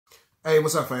Hey,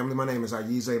 what's up, family? My name is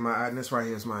Ayize Ma'at, and this right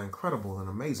here is my incredible and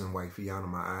amazing wife, Fiona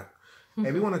Ma'at.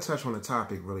 Hey, we want to touch on a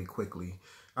topic really quickly.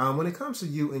 When it comes to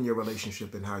you and your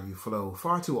relationship and how you flow,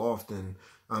 far too often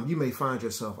you may find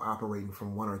yourself operating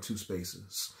from one or two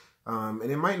spaces. And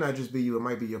it might not just be you, it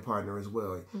might be your partner as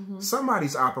well.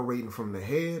 Somebody's operating from the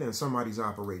head and somebody's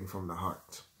operating from the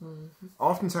heart.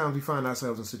 Oftentimes we find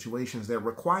ourselves in situations that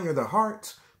require the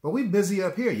heart, but we're busy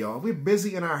up here, y'all. We're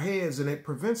busy in our heads, and it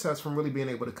prevents us from really being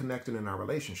able to connect in our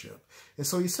relationship. And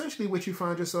so essentially what you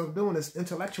find yourself doing is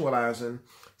intellectualizing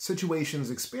situations,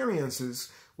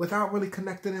 experiences, without really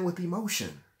connecting in with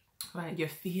emotion. Right, your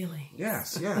feelings.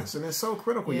 Yes, yes. And it's so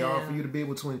critical, y'all, for you to be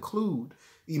able to include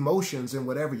emotions in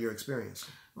whatever you're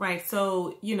experiencing. Right.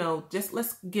 So, just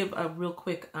let's give a real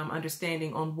quick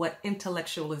understanding on what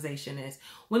intellectualization is.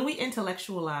 When we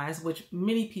intellectualize, which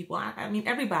many people, I mean,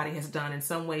 everybody has done in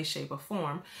some way, shape, or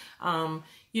form,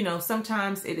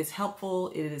 sometimes it is helpful,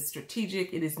 it is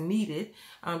strategic, it is needed,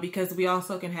 because we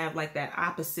also can have like that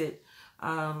opposite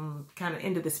kind of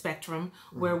end of the spectrum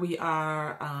where we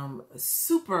are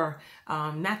super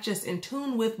not just in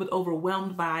tune with, but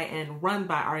overwhelmed by and run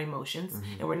by our emotions,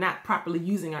 and we're not properly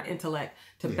using our intellect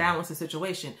to balance the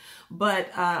situation.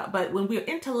 But when we're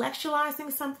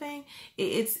intellectualizing something,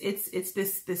 it's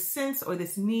this sense or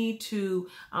this need to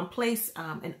place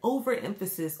an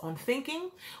overemphasis on thinking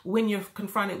when you're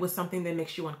confronted with something that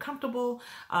makes you uncomfortable.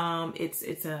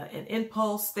 It's an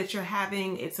impulse that you're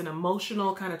having. It's an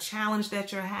emotional kind of challenge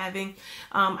that you're having.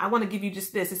 I want to give you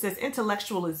just this. It says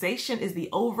intellectualization is the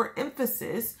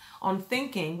overemphasis on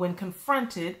thinking when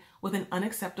confronted with an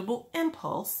unacceptable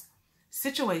impulse,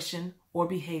 situation, or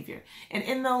behavior. And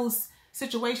in those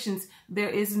situations, there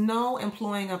is no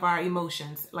employing of our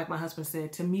emotions, like my husband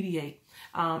said, to mediate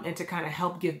and to kind of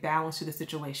help give balance to the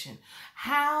situation.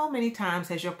 How many times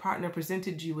has your partner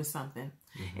presented you with something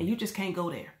and you just can't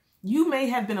go there? You may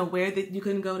have been aware that you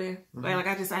couldn't go there. Right? Like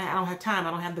I don't have time.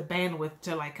 I don't have the bandwidth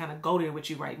to like kind of go there with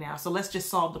you right now. So let's just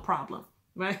solve the problem.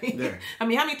 Right? Yeah. I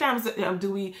mean, how many times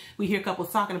do we hear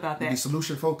couples talking about that? Be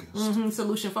solution focused.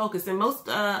 Solution focused. And most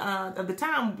of the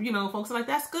time, folks are like,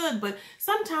 that's good. But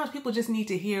sometimes people just need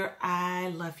to hear, I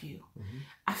love you.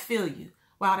 I feel you.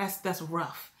 Wow, that's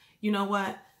rough. You know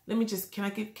what? Can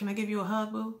I give you a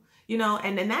hug, boo?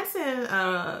 And that's in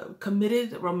a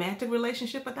committed romantic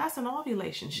relationship, but that's in all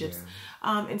relationships.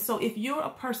 Yeah. And so if you're a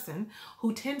person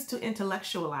who tends to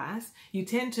intellectualize, you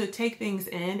tend to take things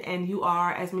in, and you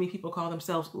are, as many people call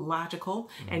themselves, logical,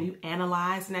 and you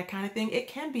analyze and that kind of thing, it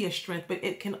can be a strength, but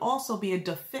it can also be a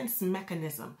defense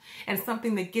mechanism and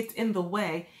something that gets in the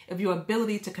way of your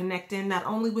ability to connect in not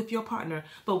only with your partner,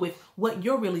 but with what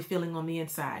you're really feeling on the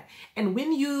inside. And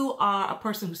when you are a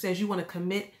person who says you want to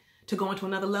commit to go into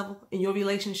another level in your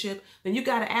relationship, then you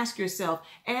got to ask yourself,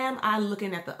 am I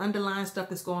looking at the underlying stuff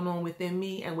that's going on within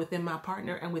me and within my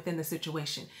partner and within the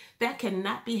situation? That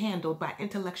cannot be handled by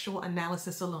intellectual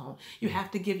analysis alone. You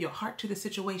have to give your heart to the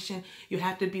situation. You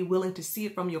have to be willing to see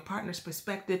it from your partner's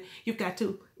perspective. You've got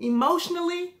to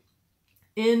emotionally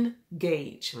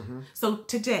engage. So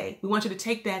today, we want you to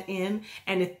take that in,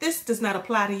 and if this does not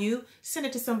apply to you, send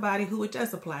it to somebody who it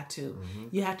does apply to.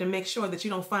 You have to make sure that you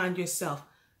don't find yourself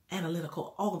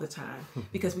analytical all the time,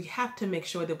 because we have to make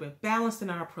sure that we're balanced in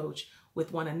our approach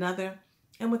with one another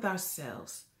and with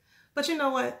ourselves. But you know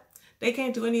what? They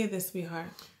can't do any of this, sweetheart.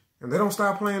 And they don't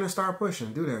stop playing and start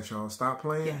pushing. Do that, y'all. Stop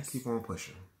playing. Yes. Keep on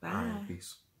pushing. Bye. All right,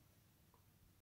 peace.